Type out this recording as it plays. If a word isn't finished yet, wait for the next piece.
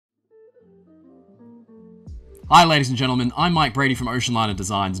Hi ladies and gentlemen, I'm Mike Brady from Oceanliner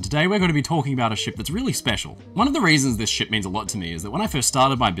Designs, and today we're going to be talking about a ship that's really special. One of the reasons this ship means a lot to me is that when I first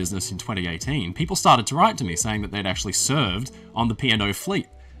started my business in 2018, people started to write to me saying that they'd actually served on the P&O fleet.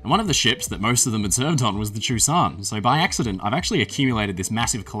 And one of the ships that most of them had served on was the Chusan. So by accident, I've actually accumulated this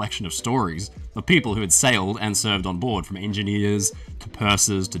massive collection of stories of people who had sailed and served on board, from engineers to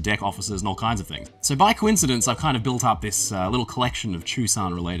pursers to deck officers and all kinds of things. So by coincidence, I've kind of built up this little collection of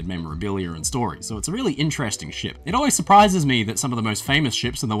Chusan-related memorabilia and stories. So it's a really interesting ship. It always surprises me that some of the most famous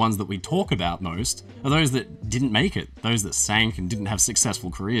ships and the ones that we talk about most are those that didn't make it, those that sank and didn't have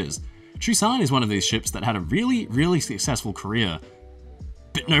successful careers. Chusan is one of these ships that had a really successful career,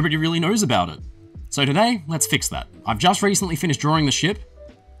 but nobody really knows about it. So today, let's fix that. I've just recently finished drawing the ship,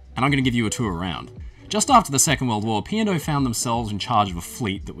 and I'm going to give you a tour around. Just after the Second World War, P&O found themselves in charge of a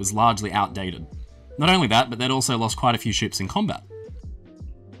fleet that was largely outdated. Not only that, but they'd also lost quite a few ships in combat.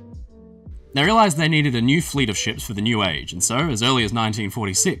 They realised they needed a new fleet of ships for the new age, and so, as early as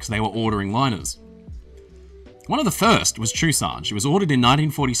 1946, they were ordering liners. One of the first was Chusan. She was ordered in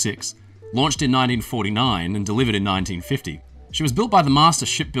 1946, launched in 1949, and delivered in 1950. She was built by the master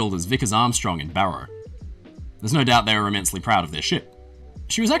shipbuilders Vickers Armstrong in Barrow. There's no doubt they were immensely proud of their ship.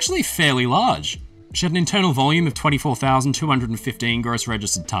 She was actually fairly large. She had an internal volume of 24,215 gross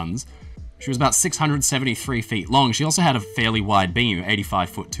registered tons. She was about 673 feet long. She also had a fairly wide beam of 85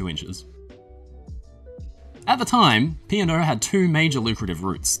 foot 2 inches. At the time, P&O had two major lucrative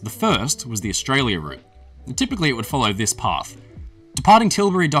routes. The first was the Australia route. And typically it would follow this path. Departing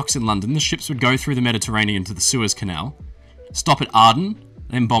Tilbury docks in London, the ships would go through the Mediterranean to the Suez Canal, stop at Aden,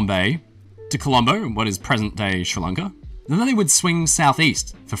 then Bombay, to Colombo, what is present-day Sri Lanka. And then they would swing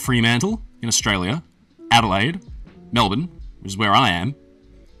southeast for Fremantle in Australia, Adelaide, Melbourne, which is where I am,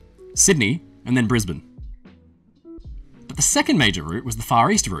 Sydney, and then Brisbane. But the second major route was the Far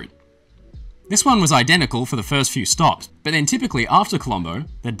East route. This one was identical for the first few stops, but then typically after Colombo,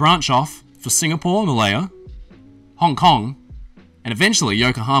 they'd branch off for Singapore, Malaya, Hong Kong, and eventually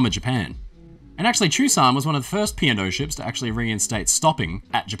Yokohama, Japan. And actually, Chusan was one of the first P&O ships to actually reinstate stopping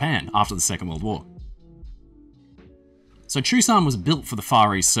at Japan after the Second World War. So Chusan was built for the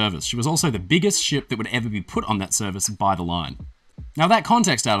Far East service. She was also the biggest ship that would ever be put on that service by the line. Now, that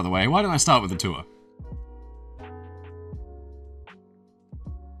context out of the way, why don't I start with the tour?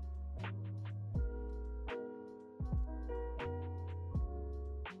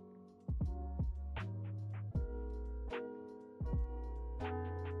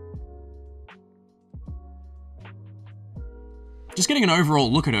 Just getting an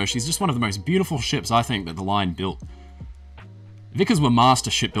overall look at her, she's just one of the most beautiful ships I think that the line built. Vickers were master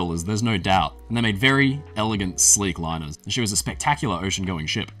shipbuilders, there's no doubt, and they made very elegant, sleek liners, and she was a spectacular ocean-going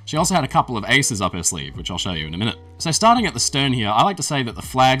ship. She also had a couple of aces up her sleeve, which I'll show you in a minute. So starting at the stern here, I like to say that the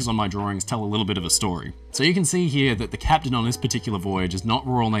flags on my drawings tell a little bit of a story. So you can see here that the captain on this particular voyage is not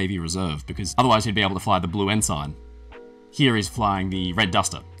Royal Navy Reserve, because otherwise he'd be able to fly the blue ensign. Here he's flying the red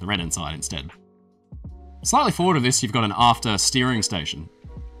duster, the red ensign instead. Slightly forward of this, you've got an after steering station.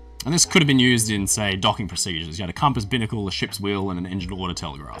 And this could have been used in, say, docking procedures. You had a compass binnacle, a ship's wheel, and an engine order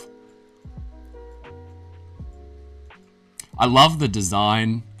telegraph. I love the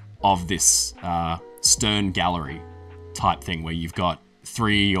design of this stern gallery type thing, where you've got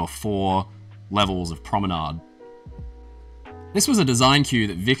 3 or 4 levels of promenade. This was a design cue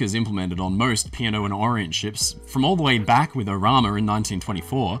that Vickers implemented on most P&O and Orient ships from all the way back with Orama in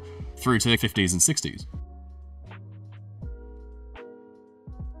 1924 through to the 50s and 60s.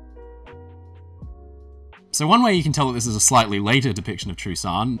 So one way you can tell that this is a slightly later depiction of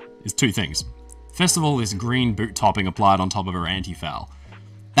Chusan is two things. First of all, this green boot topping applied on top of her anti-foul.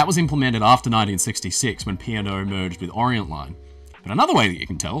 That was implemented after 1966 when P&O merged with Orient Line. But another way that you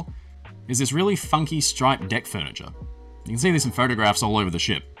can tell is this really funky striped deck furniture. You can see this in photographs all over the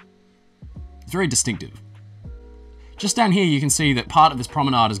ship. It's very distinctive. Just down here you can see that part of this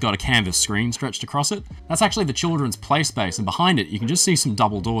promenade has got a canvas screen stretched across it. That's actually the children's play space, and behind it you can just see some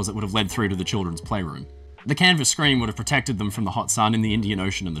double doors that would have led through to the children's playroom. The canvas screen would have protected them from the hot sun in the Indian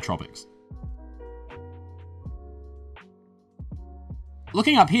Ocean and the tropics.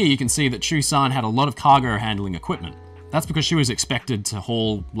 Looking up here, you can see that Chusan had a lot of cargo handling equipment. That's because she was expected to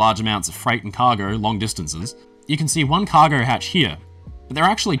haul large amounts of freight and cargo long distances. You can see one cargo hatch here, but there are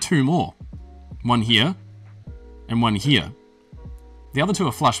actually 2 more. One here, and one here. The other 2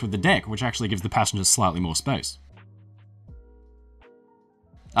 are flush with the deck, which actually gives the passengers slightly more space.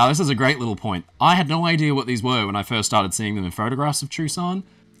 This is a great little point. I had no idea what these were when I first started seeing them in photographs of Chusan.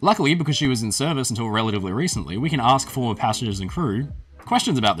 Luckily, because she was in service until relatively recently, we can ask former passengers and crew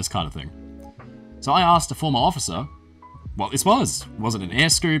questions about this kind of thing. So I asked a former officer what this was. Was it an air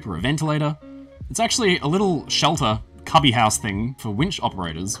scoop or a ventilator? It's actually a little shelter, cubby house thing for winch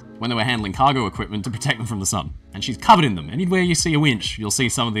operators when they were handling cargo equipment to protect them from the sun. And she's covered in them. Anywhere you see a winch, you'll see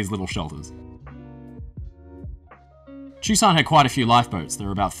some of these little shelters. Chusan had quite a few lifeboats. They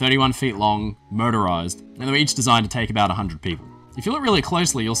were about 31 feet long, motorized, and they were each designed to take about 100 people. If you look really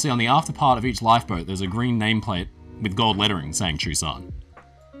closely, you'll see on the after part of each lifeboat there's a green nameplate with gold lettering saying Chusan.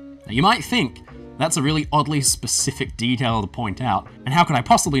 Now you might think, that's a really oddly specific detail to point out, and how could I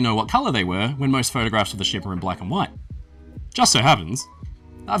possibly know what colour they were when most photographs of the ship are in black and white? Just so happens,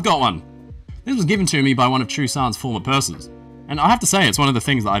 I've got one. This was given to me by one of Chusan's former pursers, and I have to say it's one of the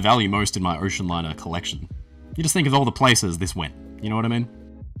things that I value most in my Oceanliner collection. You just think of all the places this went, you know what I mean?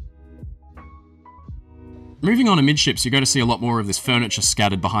 Moving on amidships, you're going to see a lot more of this furniture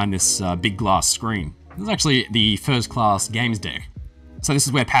scattered behind this big glass screen. This is actually the first class games deck. So this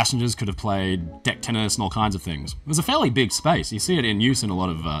is where passengers could have played deck tennis and all kinds of things. It was a fairly big space. You see it in use in a lot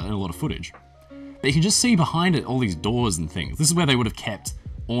of footage. But you can just see behind it all these doors and things. This is where they would have kept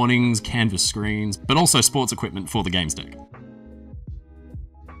awnings, canvas screens, but also sports equipment for the games deck.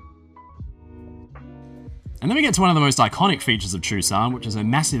 And then we get to one of the most iconic features of Chusan, which is a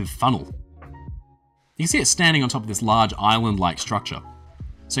massive funnel. You can see it standing on top of this large island-like structure.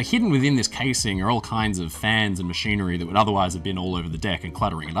 So hidden within this casing are all kinds of fans and machinery that would otherwise have been all over the deck and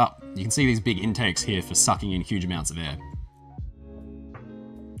cluttering it up. You can see these big intakes here for sucking in huge amounts of air.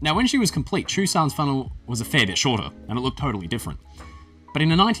 Now when she was complete, Chusan's funnel was a fair bit shorter, and it looked totally different. But in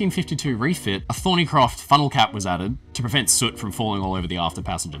a 1952 refit, a Thornycroft funnel cap was added to prevent soot from falling all over the after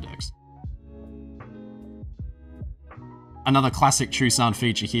passenger decks. Another classic Chusan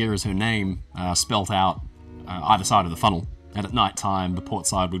feature here is her name spelt out either side of the funnel, and at night time the port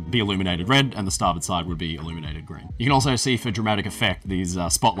side would be illuminated red and the starboard side would be illuminated green. You can also see for dramatic effect these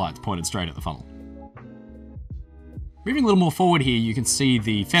spotlights pointed straight at the funnel. Moving a little more forward here, you can see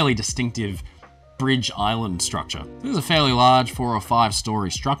the fairly distinctive bridge island structure. This is a fairly large 4 or 5 story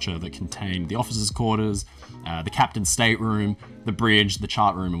structure that contained the officers' quarters, the captain's stateroom, the bridge, the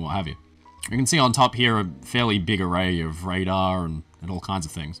chart room and what have you. You can see on top here a fairly big array of radar and all kinds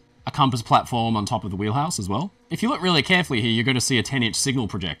of things. A compass platform on top of the wheelhouse as well. If you look really carefully here, you're going to see a 10-inch signal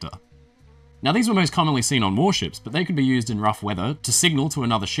projector. Now these were most commonly seen on warships, but they could be used in rough weather to signal to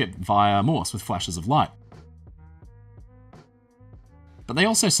another ship via Morse with flashes of light. But they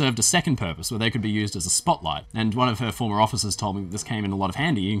also served a second purpose where they could be used as a spotlight, and one of her former officers told me that this came in a lot of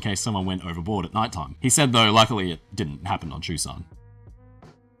handy in case someone went overboard at night time. He said though, luckily it didn't happen on Chusan.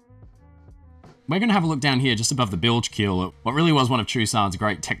 We're going to have a look down here just above the bilge keel at what really was one of Chusan's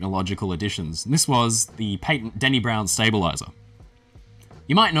great technological additions. And this was the patent Denny Brown stabilizer.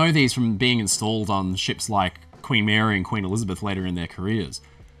 You might know these from being installed on ships like Queen Mary and Queen Elizabeth later in their careers.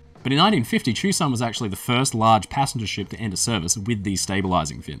 But in 1950, Chusan was actually the first large passenger ship to enter service with these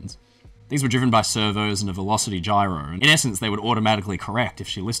stabilizing fins. These were driven by servos and a velocity gyro, and in essence they would automatically correct if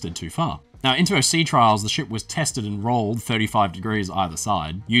she listed too far. Now, into her sea trials, the ship was tested and rolled 35 degrees either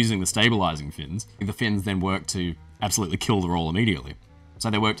side, using the stabilizing fins. The fins then worked to absolutely kill the roll immediately. So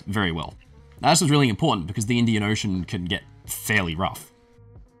they worked very well. Now, this was really important because the Indian Ocean can get fairly rough.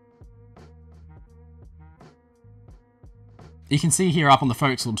 You can see here up on the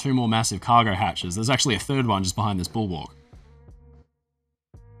forecastle 2 more massive cargo hatches. There's actually a third one just behind this bulwark.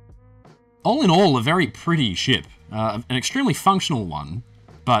 All in all, a very pretty ship. An extremely functional one,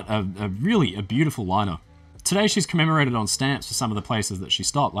 but really a beautiful liner. Today she's commemorated on stamps for some of the places that she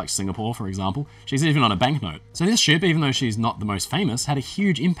stopped, like Singapore, for example. She's even on a banknote. So this ship, even though she's not the most famous, had a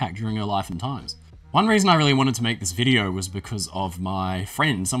huge impact during her life and times. One reason I really wanted to make this video was because of my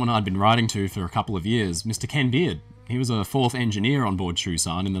friend, someone I'd been writing to for a couple of years, Mr. Ken Beard. He was a 4th engineer on board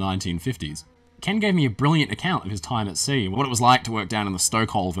Chusan in the 1950s. Ken gave me a brilliant account of his time at sea, and what it was like to work down in the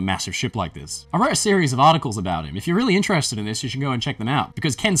stokehole of a massive ship like this. I wrote a series of articles about him. If you're really interested in this, you should go and check them out,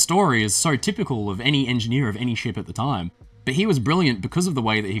 because Ken's story is so typical of any engineer of any ship at the time. But he was brilliant because of the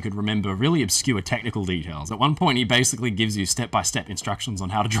way that he could remember really obscure technical details. At one point, he basically gives you step-by-step instructions on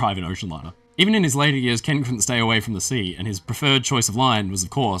how to drive an Oceanliner. Even in his later years, Ken couldn't stay away from the sea, and his preferred choice of line was,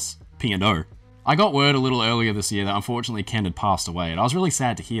 of course, P&O. I got word a little earlier this year that unfortunately Ken had passed away, and I was really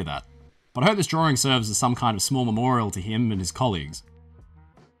sad to hear that. But I hope this drawing serves as some kind of small memorial to him and his colleagues.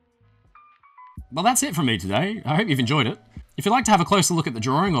 Well, that's it from me today. I hope you've enjoyed it. If you'd like to have a closer look at the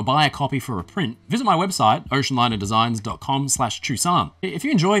drawing or buy a copy for a print, visit my website, oceanlinerdesigns.com/Chusan. If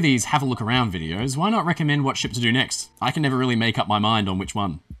you enjoy these have a look around videos, why not recommend what ship to do next? I can never really make up my mind on which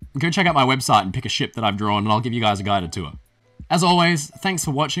one. Go check out my website and pick a ship that I've drawn and I'll give you guys a guided tour. As always, thanks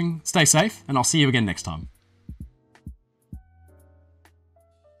for watching, stay safe, and I'll see you again next time.